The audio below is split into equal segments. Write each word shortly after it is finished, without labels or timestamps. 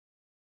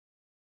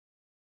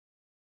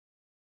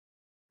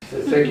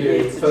Thank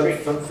you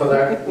for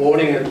that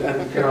warning,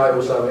 and can I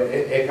also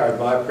echo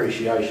my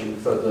appreciation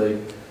for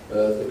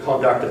the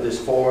conduct of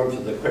this forum,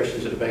 for the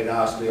questions that have been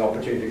asked, the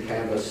opportunity to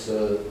canvass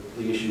the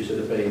issues that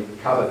have been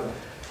covered.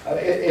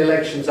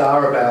 Elections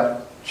are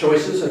about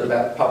choices and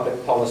about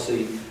public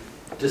policy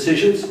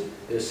decisions.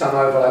 There's some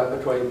overlap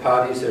between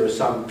parties, there are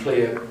some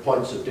clear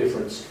points of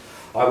difference.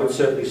 I would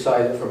certainly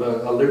say that from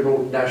a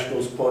Liberal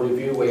Nationals point of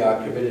view, we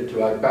are committed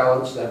to a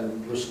balanced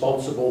and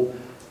responsible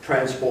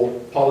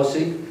transport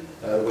policy.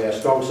 We are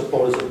strong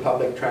supporters of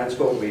public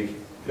transport. We've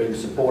been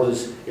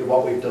supporters in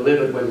what we've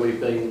delivered when we've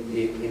been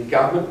in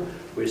government.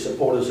 We're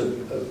supporters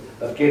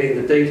of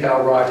getting the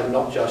detail right and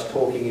not just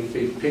talking in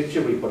big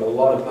picture. We put a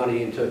lot of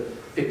money into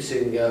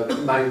fixing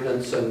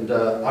maintenance and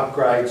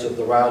upgrades of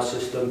the rail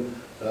system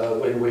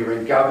when we were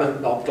in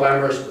government. Not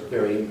glamorous, but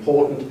very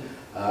important.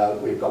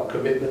 We've got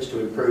commitments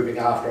to improving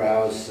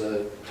after-hours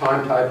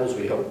timetables.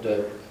 We helped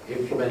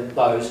implement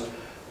those.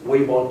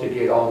 We want to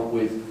get on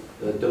with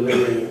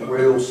delivering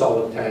real,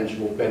 solid,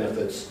 tangible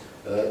benefits,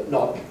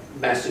 not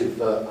massive,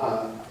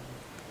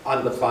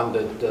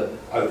 underfunded,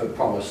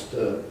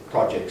 overpromised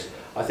projects.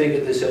 I think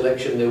at this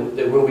election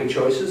there will be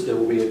choices. There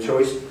will be a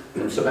choice,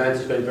 and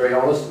Samantha's been very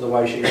honest in the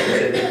way she's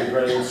presented the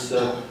Greens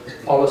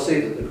policy,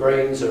 that the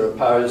Greens are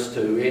opposed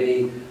to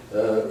any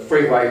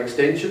freeway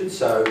extension.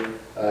 So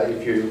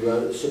if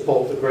you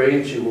support the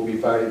Greens, you will be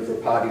voting for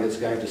a party that's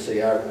going to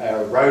see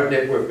our road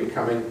network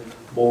becoming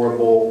more and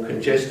more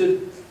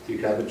congested. You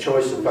can have a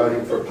choice of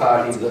voting for a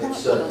party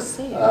that's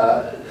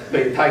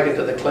been taken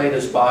to the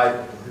cleaners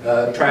by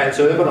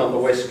Transurban on the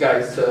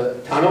Westgate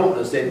Tunnel and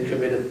has then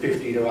committed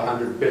 $50 to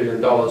 $100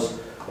 billion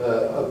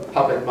of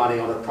public money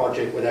on a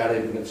project without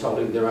even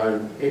consulting their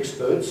own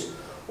experts.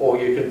 Or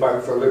you can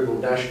vote for a Liberal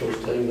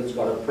Nationals team that's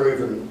got a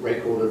proven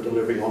record of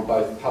delivering on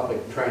both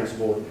public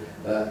transport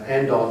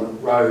and on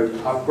road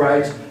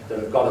upgrades, that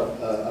have got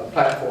a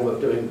platform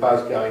of doing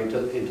both going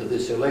into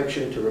this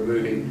election, to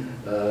removing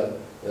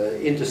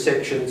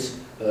intersections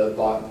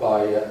by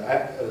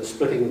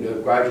splitting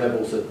grade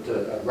levels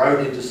at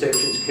road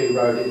intersections, key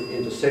road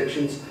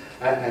intersections,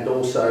 and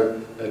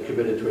also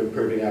committed to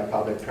improving our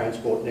public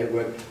transport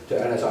network.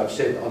 And as I've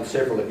said on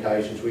several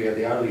occasions, we are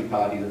the only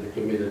party that are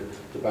committed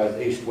to both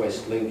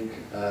East-West Link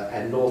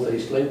and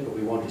North-East Link, but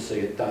we want to see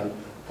it done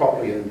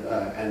properly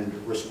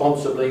and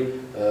responsibly,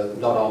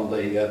 not on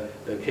the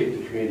keep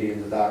the community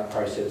in the dark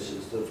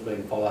processes that's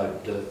been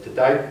followed to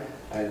date.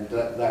 And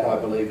that I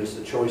believe is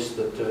the choice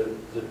that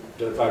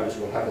the voters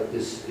will have at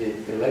this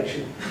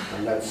election,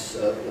 and that's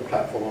the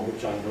platform on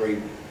which I'm very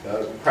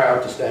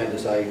proud to stand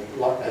as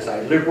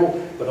a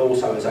Liberal, but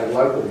also as a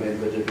local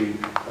member, to be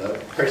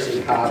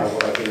pressing hard on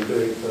what I've been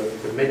doing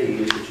for many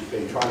years, which has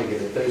been trying to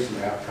get a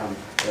decent outcome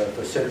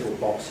for central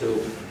Box Hill,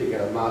 to get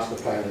a master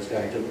plan that's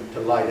going to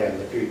lay down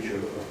the future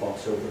of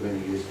Box Hill for many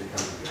years to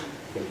come.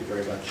 Thank you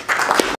very much.